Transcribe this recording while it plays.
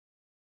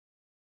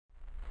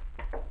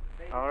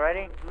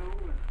Alrighty?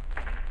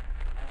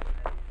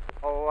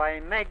 Oh,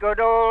 I'm a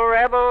good old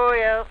rebel,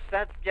 yes,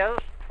 that's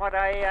just what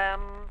I am.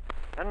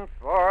 And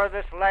for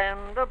this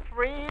land of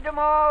freedom,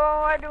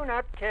 oh, I do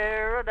not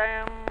care a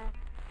damn.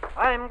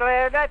 I'm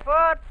glad I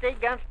fought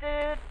against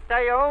it,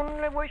 I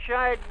only wish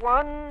I'd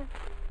won.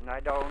 And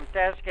I don't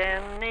ask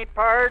any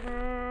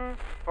pardon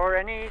for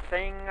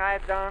anything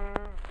I've done.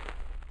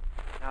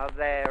 Now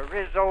there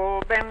is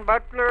old Ben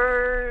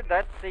Butler,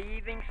 that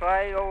thieving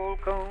sly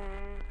old coon.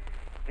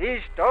 He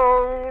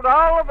stole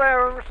all of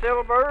our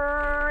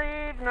silver,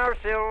 even our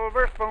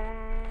silver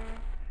spoon.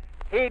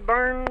 He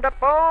burned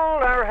up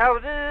all our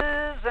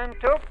houses and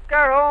took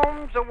our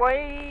homes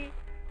away.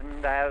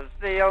 And as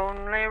the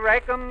only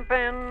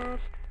recompense,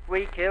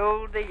 we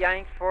killed the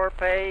Yanks for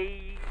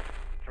pay.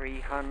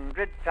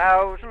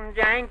 300,000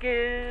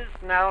 Yankees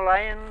now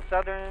lie in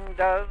southern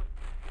dust.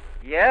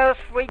 Yes,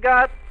 we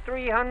got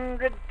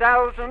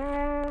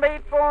 300,000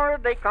 before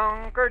they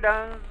conquered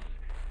us.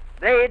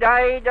 They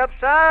died of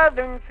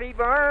southern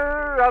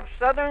fever, of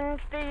southern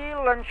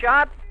steel and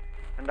shot,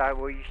 and I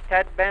wished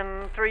had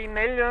been 3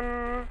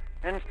 million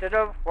instead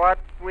of what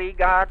we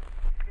got.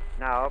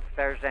 Now if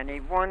there's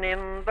anyone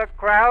in the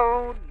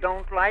crowd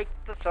don't like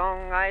the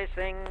song I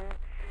sing,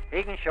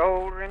 he can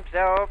shoulder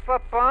himself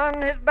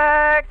upon his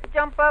back,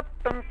 jump up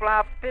and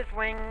flap his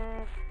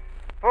wings.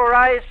 For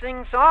I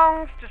sing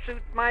songs to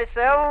suit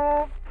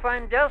myself,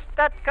 I'm just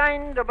that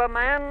kind of a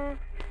man,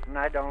 and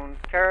I don't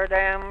care a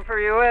damn for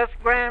U.S.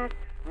 Grant,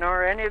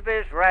 nor any of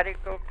his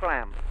radical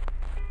clam.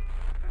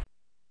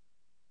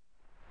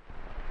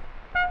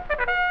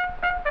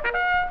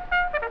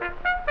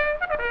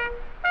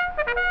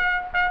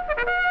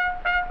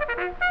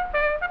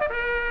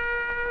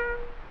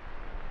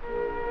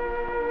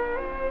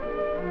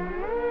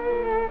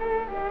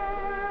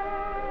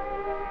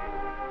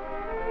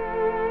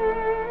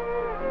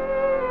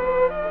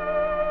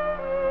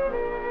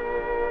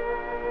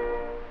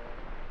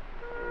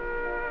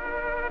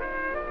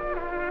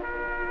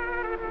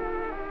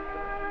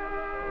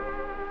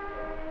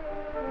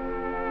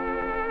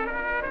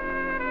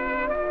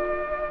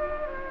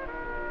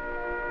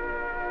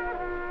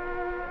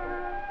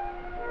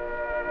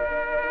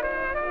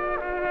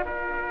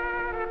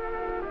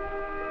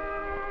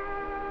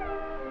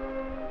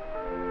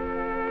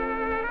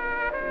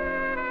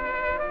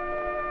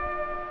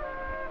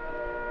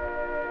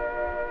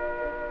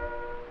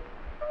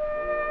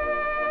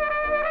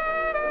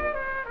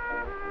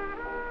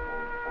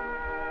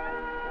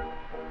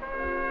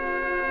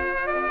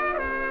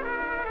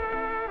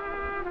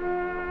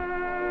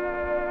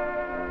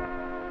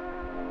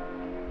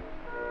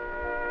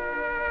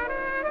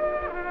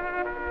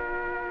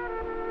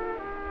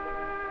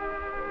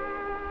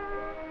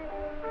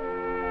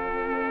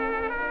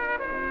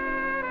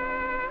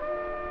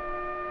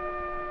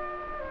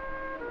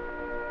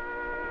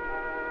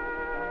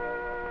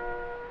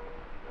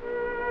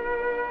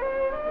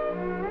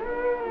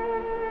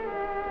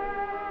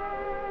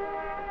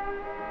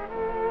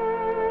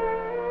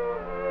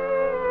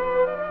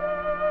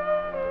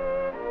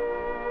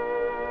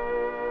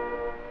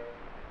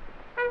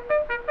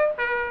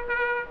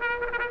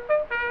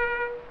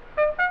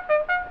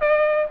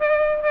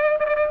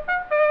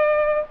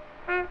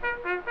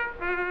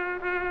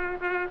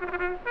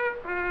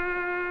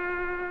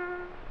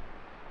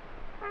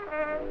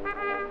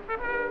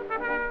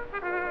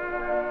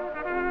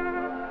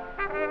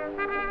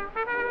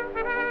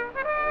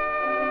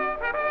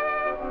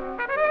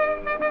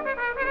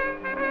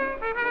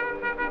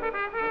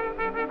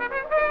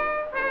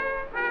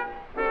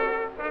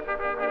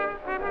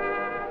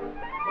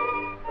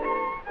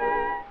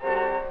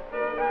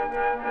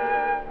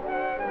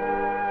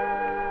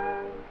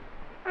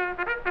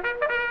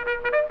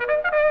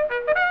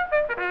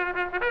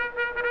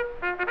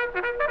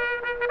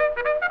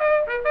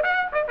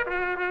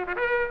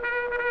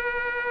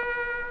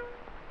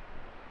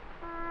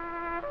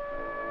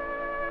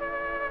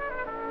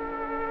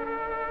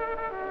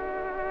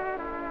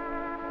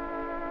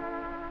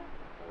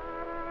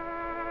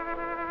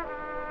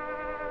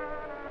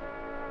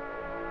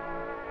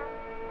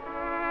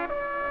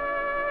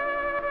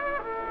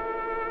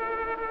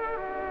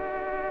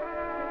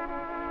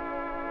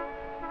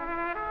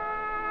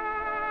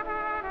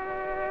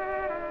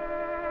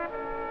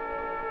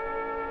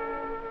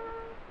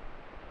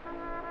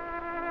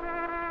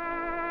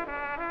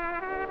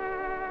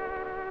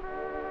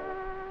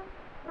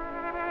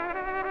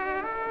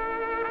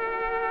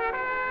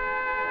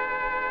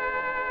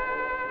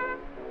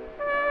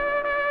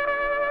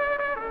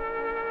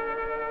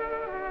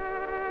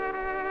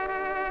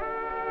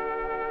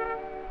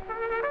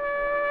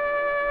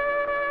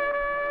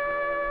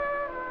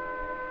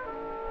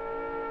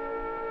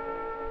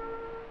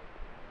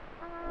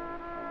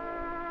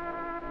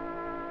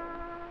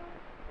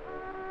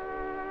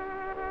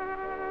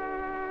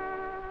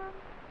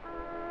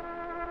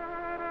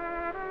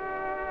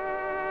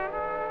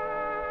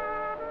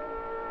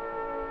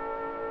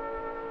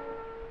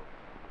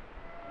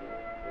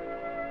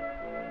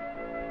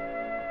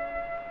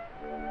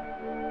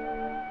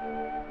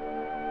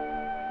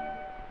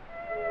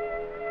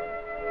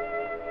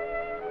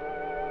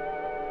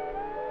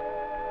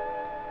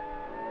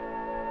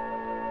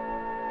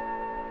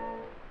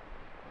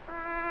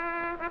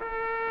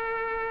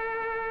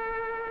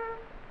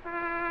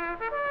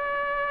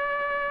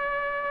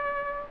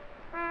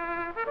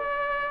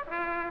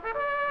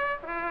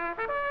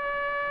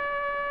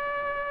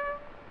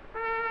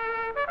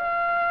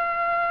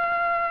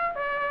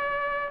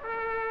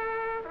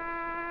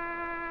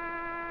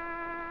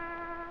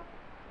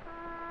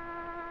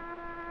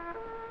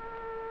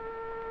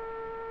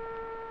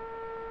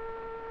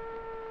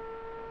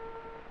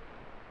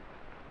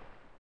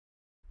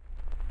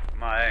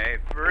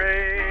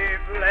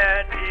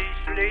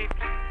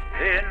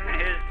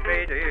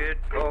 faded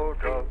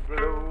coat of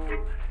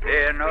blue.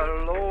 In a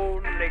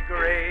lonely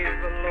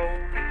grave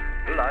alone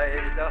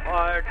lies the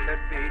heart that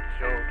beats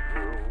so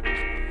true.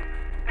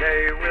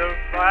 They will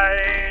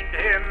find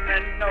him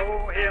and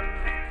know him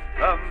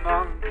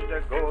amongst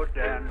the good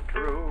and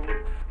true,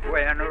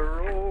 when a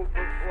robe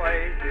of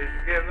white is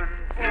given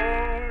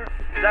for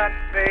that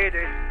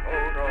faded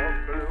coat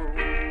of blue.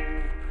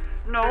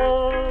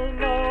 No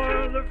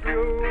more the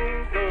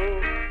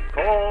bugle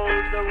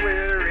calls the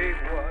weary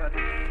one.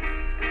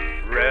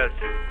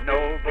 Rest,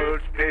 noble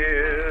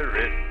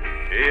spirit,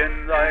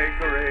 in thy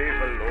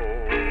grave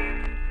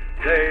alone.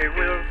 They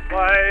will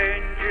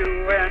find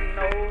you and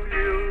know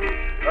you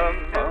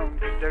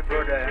amongst the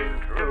good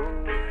and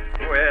true,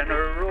 when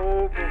a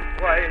robe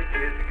of white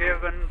is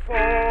given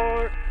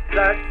for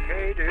that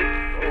faded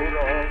coat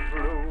of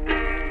blue.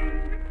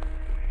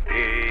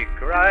 He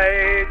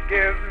cried,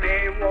 give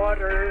me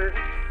water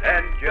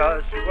and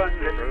just one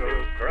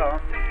little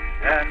crumb,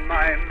 and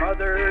my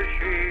mother,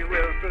 she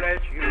will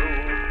bless you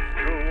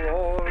through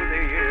all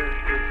the years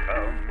to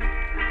come.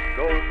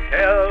 Go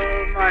tell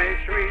my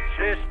sweet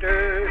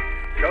sister,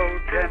 so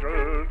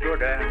gentle,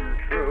 good and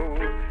true,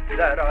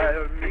 that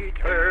I'll meet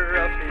her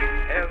up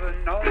in heaven,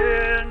 not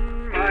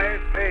in my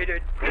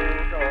faded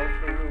coat of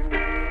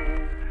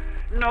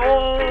blue.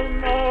 No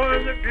more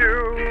the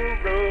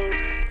bugle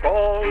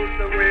calls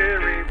the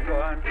weary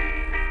one.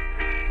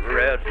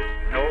 Rest,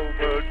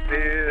 noble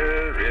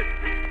spirit,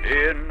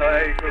 in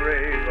thy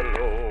grave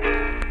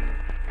alone.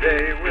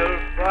 They will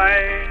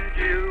find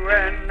you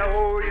and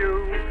know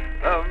you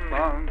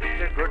amongst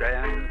the good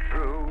and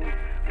true,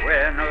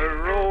 when a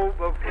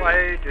robe of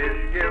white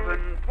is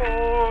given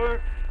for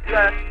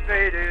that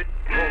faded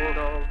coat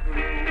of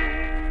blue.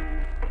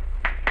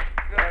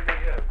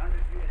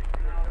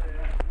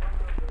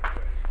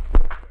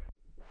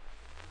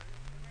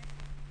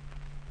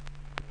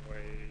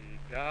 Way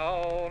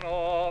down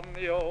on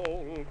the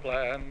old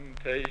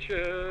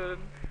plantation,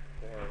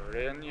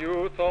 where in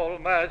youth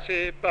old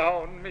Massey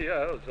bound me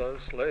as a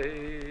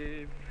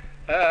slave,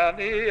 and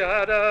he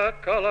had a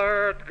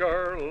colored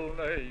girl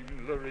named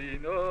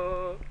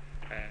Lorena,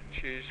 and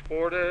she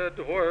sported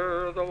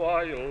where the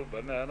wild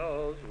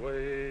bananas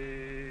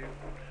wave.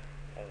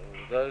 Oh,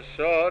 the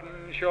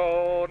sun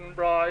shone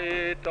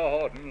bright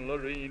on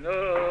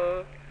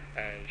Lorena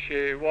as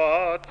she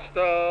watched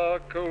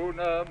the coon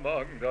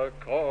among the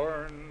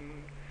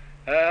corn,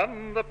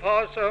 and the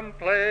possum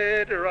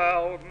played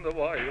around the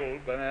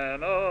wild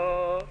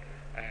banana,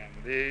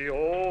 and the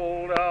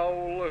old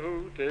owl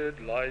hooted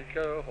like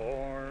a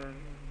horn.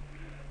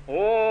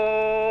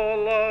 Oh,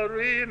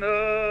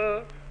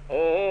 Lorena,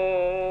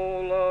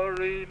 oh,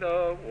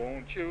 Lorena,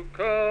 won't you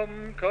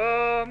come,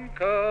 come,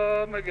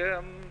 come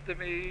again to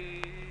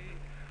me?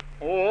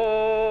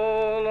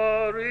 Oh,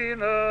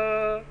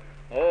 Lorena,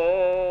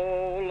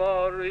 oh,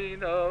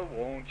 Lorena,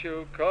 won't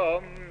you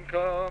come,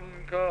 come,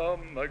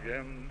 come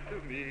again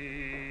to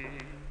me?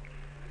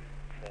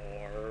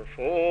 For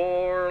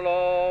 4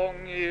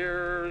 long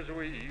years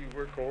we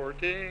were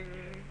courting,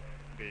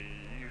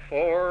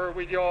 before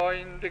we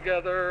joined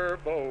together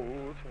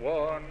both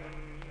one,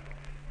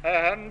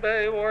 and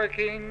by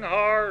working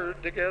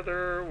hard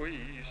together we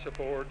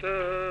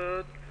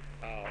supported,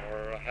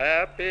 our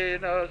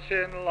happiness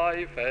in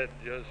life had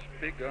just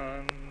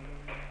begun.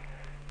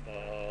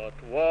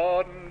 But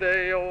one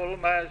day old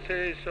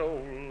Massey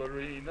sold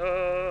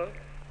Lorena,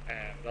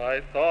 and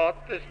I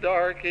thought this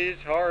darkie's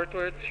heart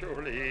would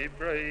surely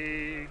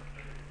break,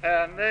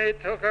 and they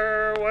took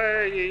her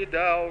way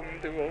down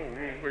to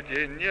old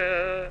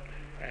Virginia,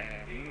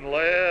 and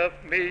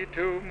left me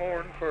to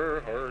mourn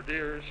for her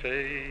dear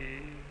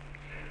sake.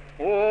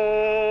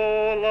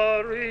 Oh,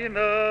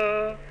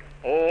 Lorena,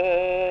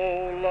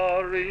 oh,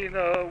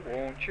 Lorena,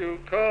 won't you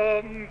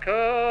come,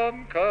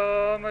 come,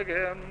 come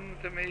again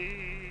to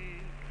me?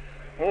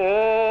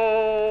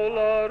 Oh,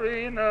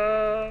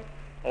 Lorena,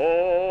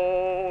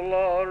 oh,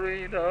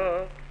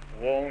 Lorena,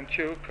 won't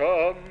you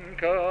come,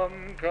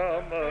 come,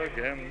 come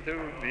again to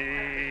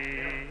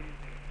me?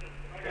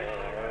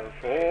 For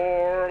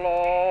 4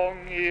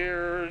 long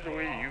years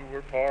we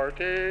were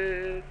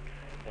parted,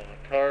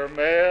 but her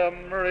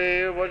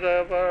memory was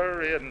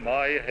ever in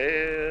my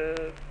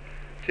head,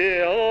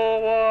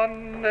 till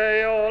one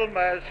day old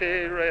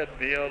Massey read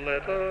me a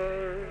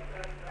letter,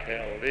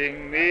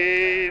 telling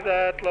me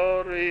that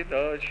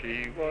Lorena,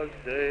 she was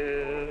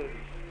dead.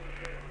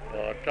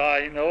 But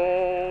I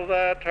know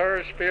that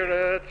her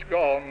spirit's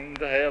gone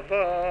to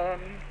heaven,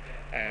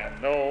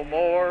 and no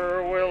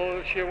more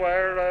will she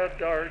wear a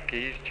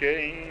darkie's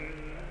chain,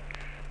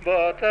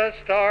 but a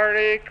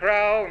starry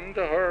crown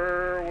to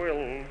her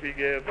will be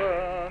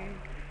given.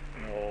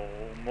 No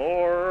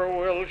more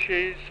will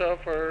she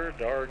suffer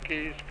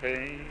darkie's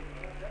pain.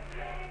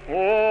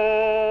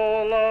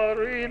 Oh,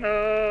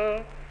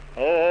 Lorena,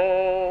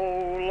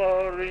 oh,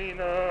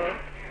 Lorena,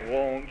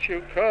 won't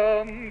you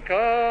come,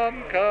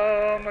 come,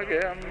 come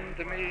again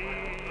to me?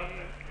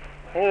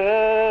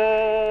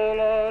 Oh,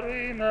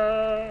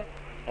 Lorena,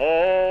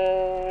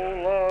 oh,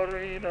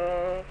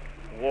 Lorena,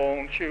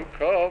 won't you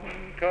come,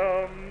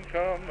 come,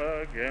 come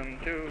again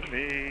to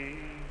me?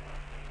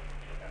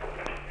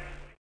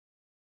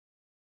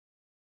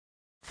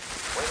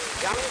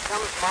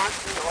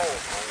 marching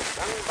home,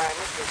 sung by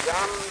Mr.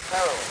 John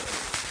Farrell.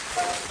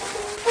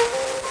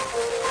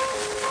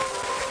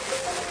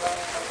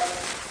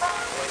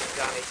 When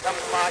Johnny comes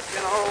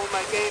marching home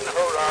again,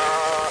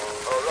 hurrah,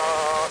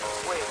 hurrah,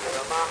 we give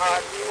him a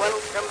hearty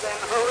welcome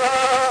then,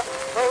 hurrah,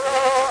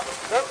 hurrah.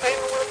 The men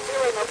will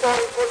cheer and the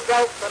boys will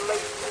shout, the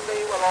ladies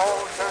they will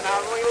all turn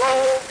out, we'll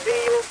all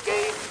feel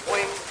gay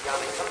when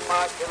Johnny comes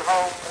marching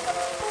home.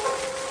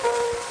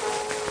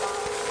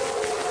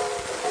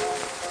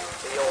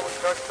 The old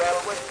church bell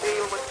would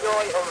peal with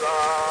joy,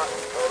 hurrah,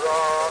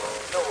 hurrah.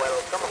 To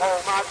welcome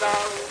home our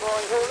darling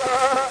boy,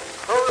 hurrah,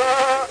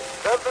 hurrah.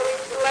 The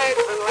village lads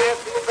and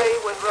lassies, they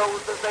with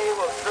roses, they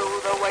will strew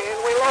the way,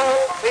 and we'll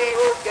all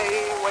feel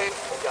gay when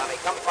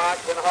Johnny comes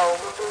marching home.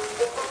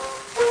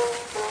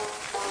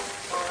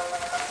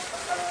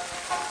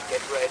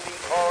 Get ready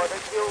for the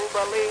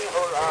jubilee,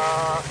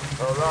 hurrah,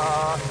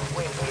 hurrah.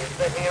 We give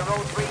the hero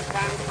 3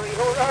 times 3,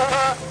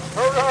 hurrah,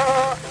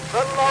 hurrah.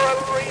 The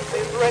laurel wreath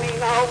is ready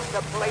now to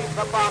place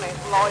upon his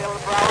loyal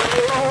brow, and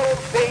we'll all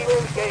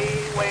feel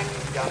gay when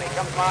Johnny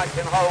comes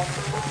marching home.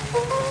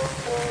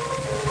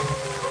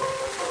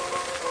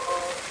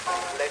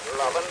 Let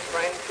love and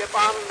friendship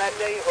on that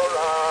day,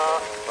 hurrah,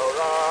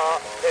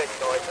 hurrah. Their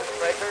choicest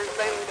treasures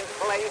then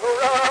display,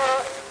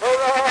 hurrah,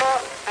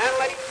 hurrah. And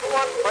let each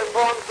one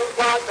perform some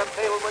part to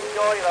fill with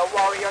joy the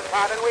warrior's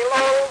heart, and we'll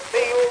all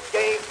feel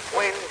gay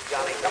when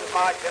Johnny comes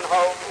marching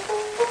home.